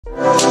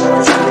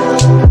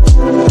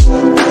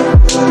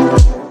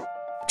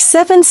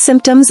7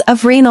 symptoms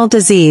of renal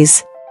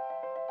disease.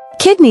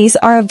 Kidneys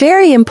are a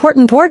very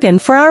important organ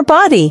for our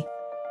body.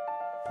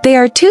 They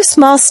are 2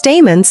 small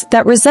stamens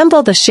that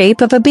resemble the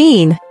shape of a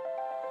bean.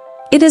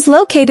 It is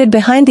located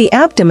behind the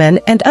abdomen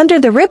and under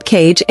the rib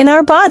cage in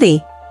our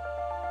body.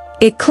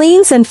 It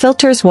cleans and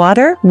filters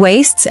water,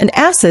 wastes, and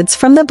acids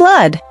from the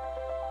blood.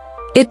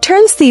 It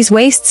turns these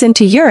wastes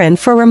into urine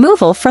for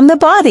removal from the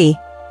body.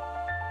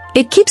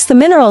 It keeps the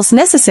minerals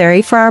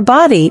necessary for our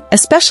body,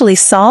 especially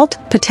salt,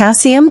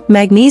 potassium,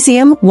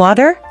 magnesium,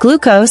 water,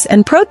 glucose,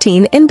 and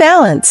protein in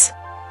balance.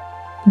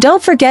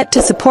 Don't forget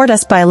to support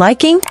us by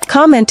liking,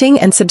 commenting,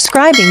 and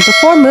subscribing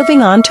before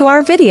moving on to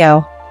our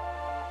video.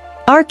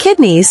 Our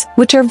kidneys,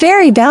 which are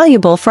very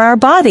valuable for our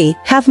body,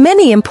 have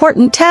many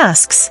important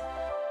tasks.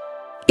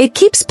 It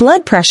keeps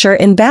blood pressure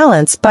in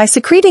balance by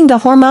secreting the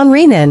hormone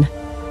renin.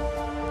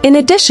 In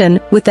addition,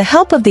 with the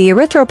help of the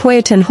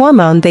erythropoietin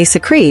hormone they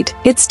secrete,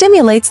 it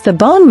stimulates the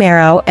bone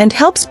marrow and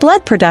helps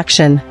blood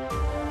production.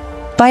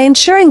 By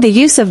ensuring the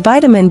use of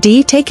vitamin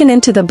D taken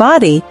into the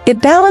body,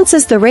 it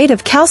balances the rate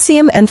of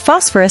calcium and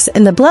phosphorus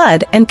in the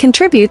blood and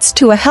contributes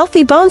to a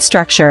healthy bone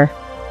structure.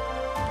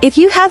 If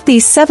you have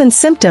these 7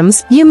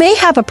 symptoms, you may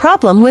have a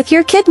problem with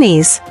your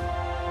kidneys.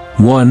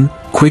 1.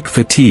 Quick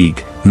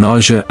fatigue,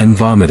 nausea and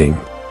vomiting.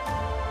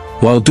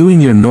 While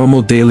doing your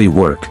normal daily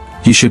work,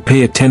 you should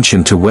pay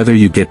attention to whether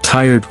you get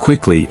tired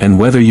quickly and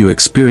whether you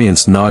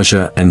experience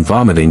nausea and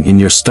vomiting in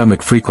your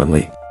stomach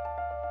frequently.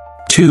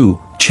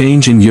 2.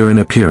 Change in urine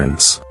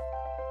appearance.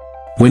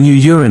 When you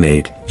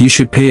urinate, you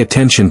should pay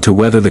attention to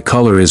whether the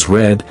color is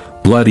red,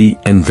 bloody,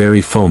 and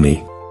very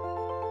foamy.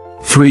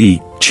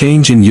 3.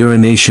 Change in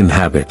urination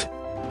habit.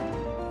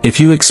 If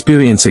you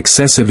experience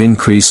excessive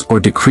increase or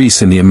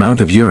decrease in the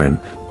amount of urine,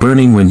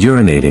 burning when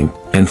urinating,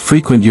 and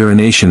frequent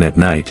urination at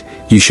night,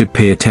 you should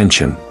pay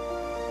attention.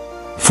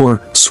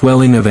 4.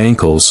 Swelling of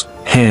ankles,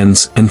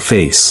 hands, and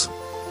face.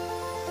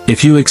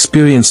 If you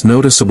experience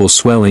noticeable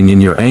swelling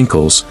in your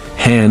ankles,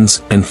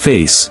 hands, and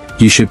face,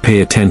 you should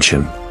pay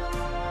attention.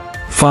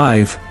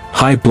 5.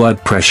 High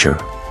blood pressure.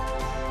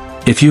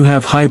 If you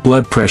have high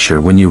blood pressure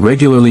when you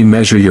regularly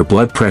measure your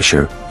blood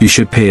pressure, you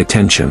should pay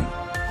attention.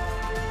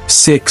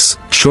 6.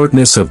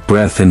 Shortness of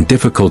breath and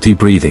difficulty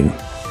breathing.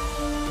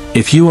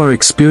 If you are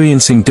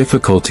experiencing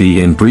difficulty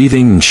in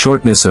breathing and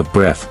shortness of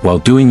breath while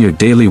doing your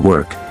daily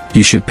work,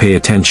 you should pay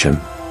attention.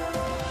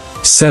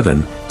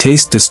 7.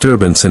 Taste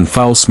disturbance and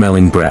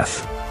foul-smelling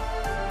breath.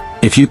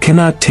 If you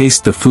cannot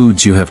taste the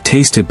foods you have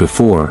tasted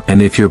before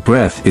and if your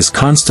breath is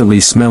constantly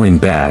smelling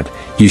bad,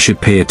 you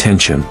should pay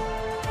attention.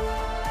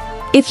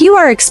 If you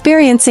are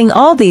experiencing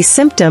all these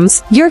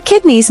symptoms, your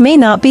kidneys may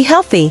not be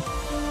healthy.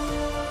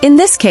 In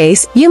this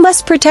case, you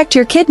must protect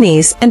your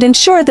kidneys and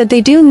ensure that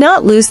they do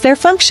not lose their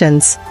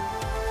functions.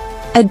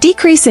 A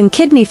decrease in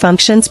kidney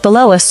functions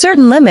below a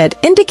certain limit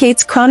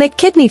indicates chronic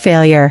kidney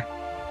failure.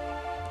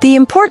 The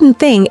important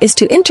thing is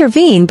to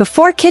intervene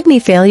before kidney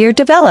failure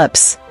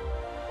develops.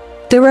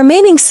 The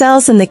remaining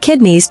cells in the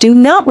kidneys do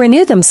not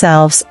renew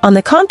themselves, on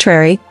the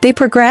contrary, they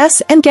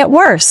progress and get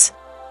worse.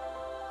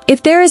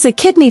 If there is a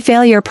kidney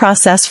failure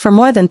process for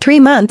more than 3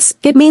 months,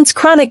 it means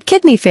chronic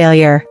kidney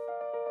failure.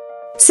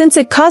 Since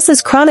it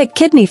causes chronic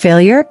kidney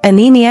failure,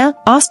 anemia,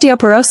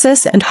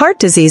 osteoporosis, and heart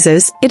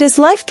diseases, it is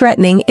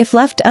life-threatening if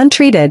left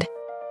untreated.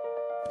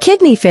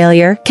 Kidney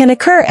failure can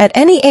occur at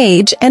any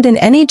age and in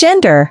any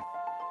gender.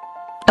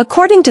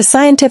 According to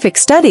scientific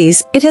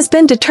studies, it has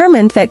been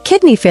determined that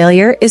kidney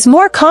failure is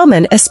more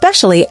common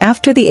especially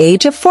after the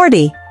age of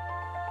 40.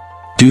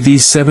 Do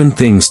these 7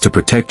 things to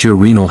protect your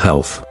renal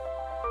health.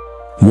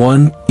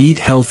 1. Eat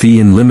healthy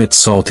and limit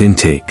salt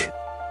intake.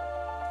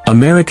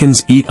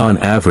 Americans eat on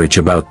average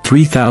about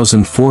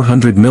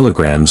 3,400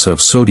 milligrams of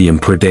sodium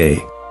per day.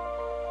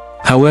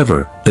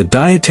 However, the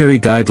dietary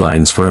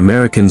guidelines for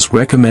Americans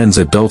recommends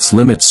adults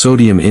limit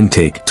sodium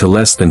intake to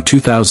less than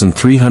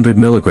 2,300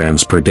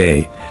 milligrams per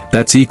day,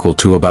 that's equal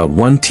to about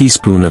 1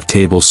 teaspoon of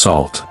table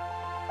salt.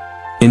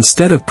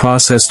 Instead of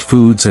processed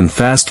foods and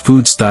fast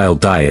food style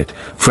diet,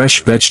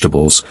 fresh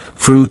vegetables,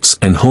 fruits,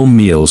 and home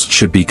meals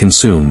should be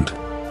consumed.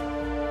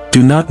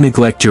 Do not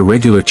neglect your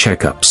regular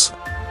checkups.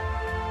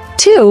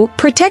 2.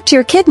 Protect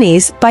your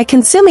kidneys by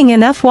consuming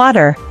enough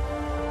water.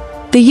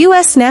 The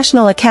U.S.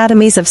 National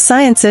Academies of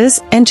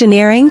Sciences,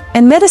 Engineering,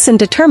 and Medicine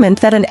determined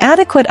that an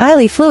adequate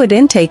daily fluid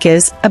intake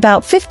is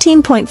about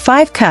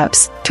 15.5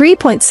 cups,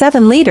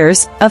 3.7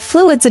 liters, of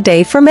fluids a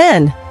day for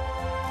men.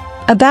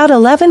 About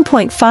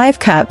 11.5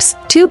 cups,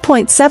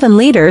 2.7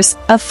 liters,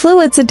 of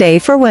fluids a day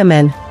for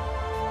women.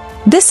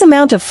 This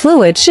amount of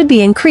fluid should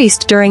be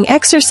increased during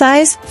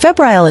exercise,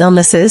 febrile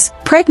illnesses,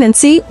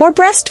 pregnancy, or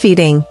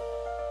breastfeeding.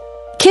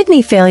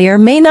 Kidney failure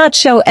may not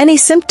show any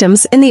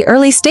symptoms in the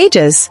early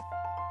stages.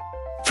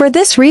 For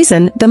this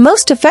reason, the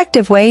most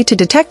effective way to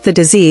detect the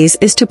disease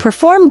is to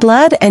perform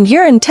blood and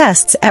urine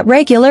tests at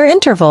regular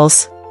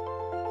intervals.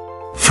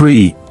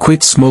 3.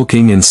 Quit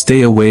smoking and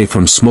stay away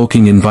from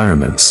smoking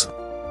environments.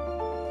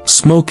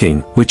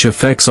 Smoking, which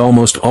affects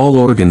almost all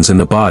organs in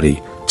the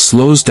body,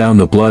 slows down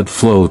the blood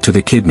flow to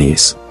the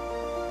kidneys.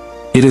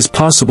 It is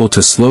possible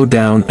to slow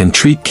down and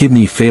treat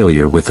kidney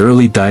failure with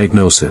early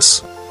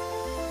diagnosis.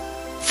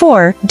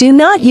 4. Do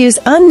not use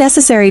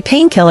unnecessary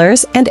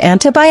painkillers and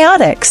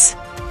antibiotics.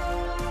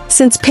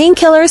 Since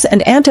painkillers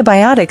and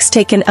antibiotics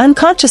taken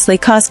unconsciously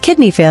cause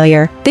kidney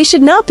failure, they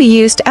should not be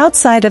used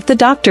outside of the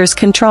doctor's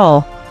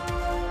control.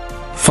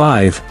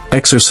 5.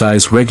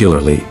 Exercise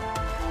regularly.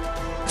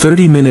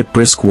 30-minute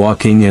brisk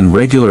walking and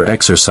regular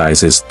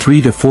exercises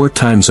 3 to 4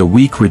 times a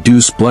week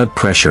reduce blood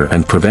pressure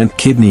and prevent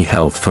kidney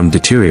health from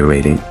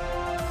deteriorating.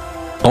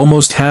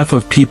 Almost half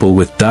of people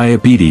with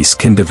diabetes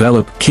can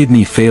develop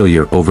kidney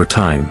failure over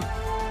time.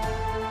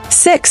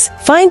 6.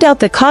 Find out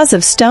the cause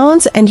of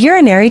stones and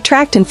urinary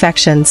tract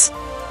infections.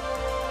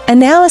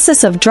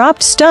 Analysis of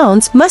dropped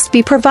stones must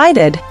be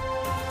provided.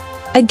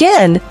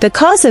 Again, the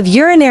cause of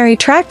urinary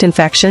tract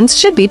infections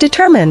should be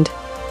determined.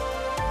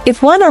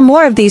 If one or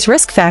more of these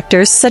risk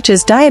factors such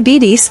as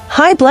diabetes,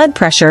 high blood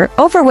pressure,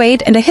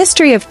 overweight and a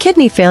history of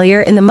kidney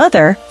failure in the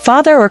mother,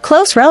 father or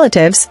close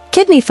relatives,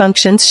 kidney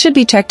functions should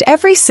be checked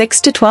every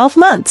 6 to 12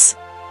 months.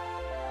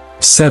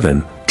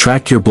 7.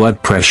 Track your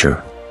blood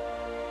pressure.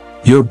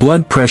 Your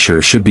blood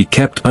pressure should be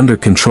kept under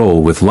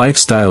control with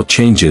lifestyle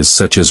changes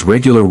such as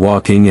regular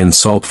walking and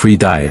salt-free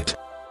diet.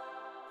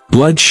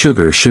 Blood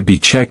sugar should be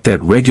checked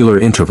at regular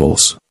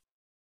intervals.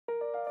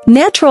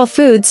 Natural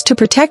foods to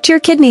protect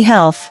your kidney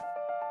health.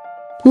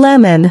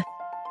 Lemon.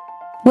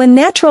 When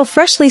natural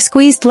freshly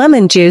squeezed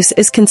lemon juice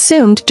is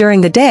consumed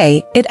during the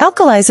day, it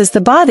alkalizes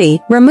the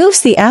body, removes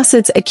the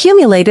acids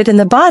accumulated in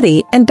the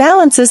body and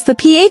balances the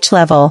pH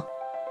level.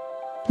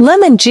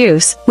 Lemon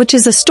juice, which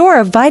is a store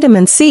of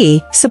vitamin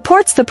C,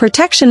 supports the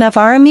protection of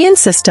our immune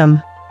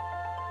system.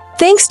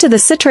 Thanks to the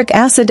citric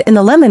acid in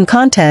the lemon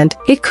content,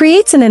 it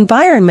creates an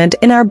environment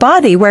in our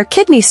body where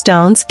kidney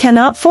stones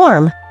cannot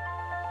form.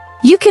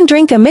 You can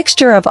drink a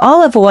mixture of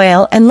olive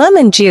oil and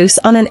lemon juice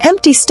on an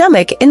empty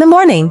stomach in the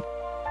morning.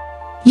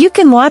 You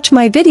can watch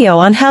my video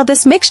on how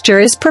this mixture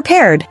is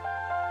prepared.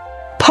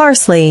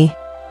 Parsley.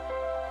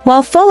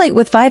 While folate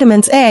with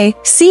vitamins A,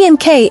 C and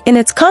K in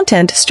its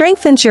content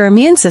strengthens your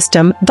immune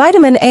system,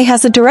 vitamin A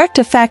has a direct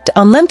effect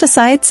on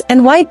lymphocytes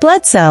and white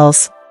blood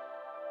cells.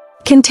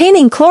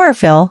 Containing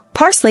chlorophyll,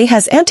 parsley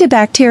has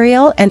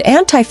antibacterial and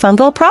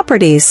antifungal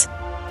properties.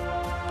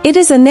 It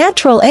is a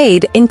natural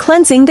aid in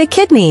cleansing the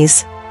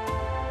kidneys.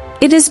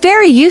 It is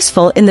very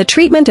useful in the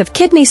treatment of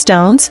kidney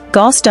stones,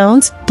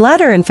 gallstones,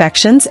 bladder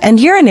infections and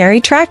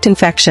urinary tract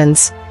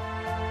infections.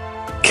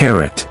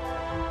 Carrot.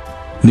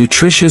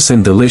 Nutritious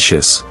and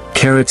delicious,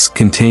 carrots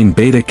contain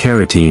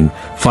beta-carotene,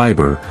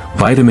 fiber,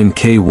 vitamin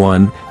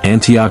K1,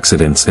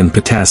 antioxidants and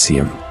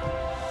potassium.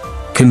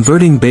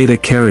 Converting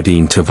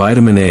beta-carotene to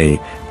vitamin A,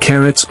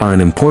 carrots are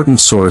an important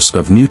source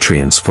of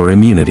nutrients for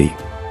immunity.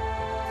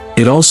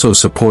 It also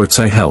supports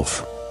eye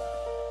health.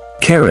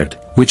 Carrot,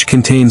 which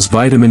contains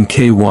vitamin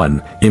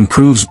K1,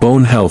 improves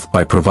bone health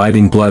by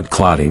providing blood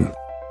clotting.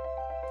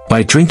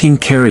 By drinking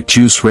carrot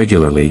juice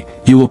regularly,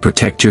 you will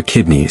protect your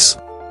kidneys.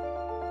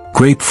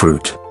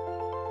 Grapefruit.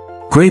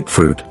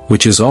 Grapefruit,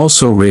 which is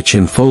also rich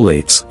in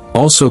folates,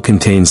 also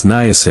contains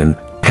niacin,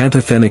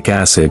 pantothenic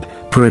acid,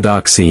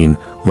 pyridoxine,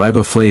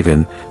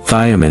 riboflavin,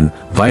 thiamine,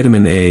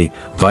 vitamin A,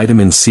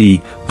 vitamin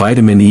C,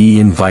 vitamin E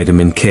and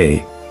vitamin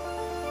K.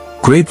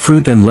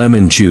 Grapefruit and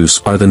lemon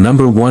juice are the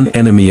 #1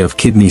 enemy of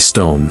kidney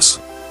stones.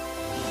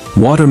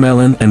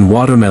 Watermelon and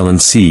watermelon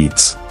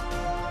seeds.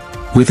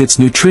 With its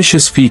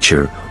nutritious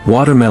feature,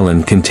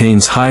 watermelon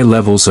contains high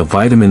levels of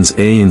vitamins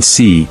A and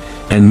C,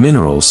 and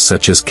minerals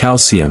such as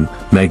calcium,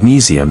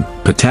 magnesium,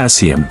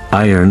 potassium,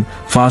 iron,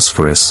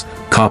 phosphorus,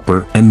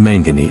 copper and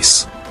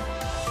manganese.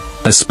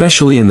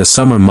 Especially in the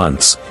summer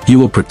months, you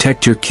will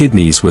protect your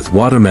kidneys with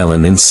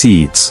watermelon and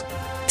seeds.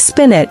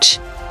 Spinach.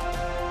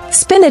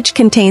 Spinach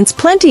contains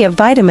plenty of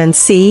vitamins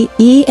C,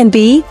 E and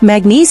B,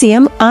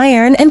 magnesium,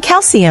 iron and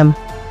calcium.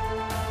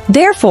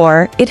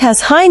 Therefore, it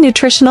has high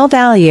nutritional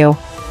value.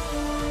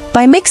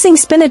 By mixing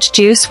spinach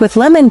juice with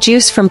lemon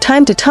juice from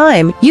time to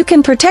time, you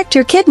can protect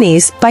your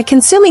kidneys by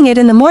consuming it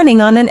in the morning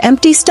on an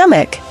empty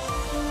stomach.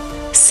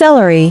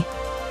 Celery.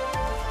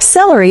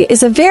 Celery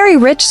is a very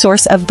rich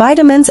source of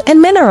vitamins and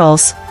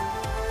minerals.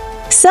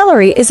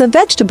 Celery is a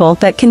vegetable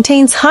that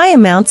contains high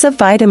amounts of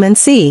vitamin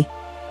C.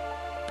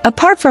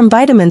 Apart from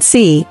vitamin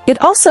C, it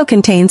also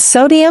contains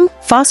sodium,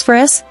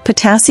 phosphorus,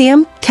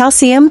 potassium,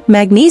 calcium,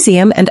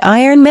 magnesium and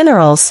iron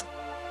minerals.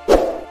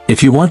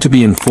 If you want to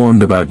be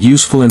informed about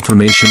useful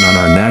information on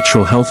our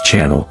Natural Health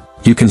channel,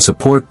 you can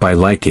support by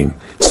liking,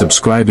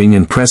 subscribing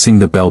and pressing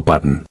the bell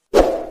button.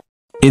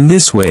 In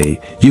this way,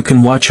 you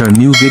can watch our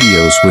new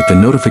videos with the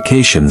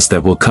notifications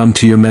that will come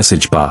to your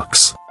message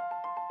box.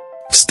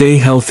 Stay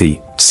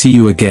healthy, see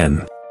you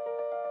again.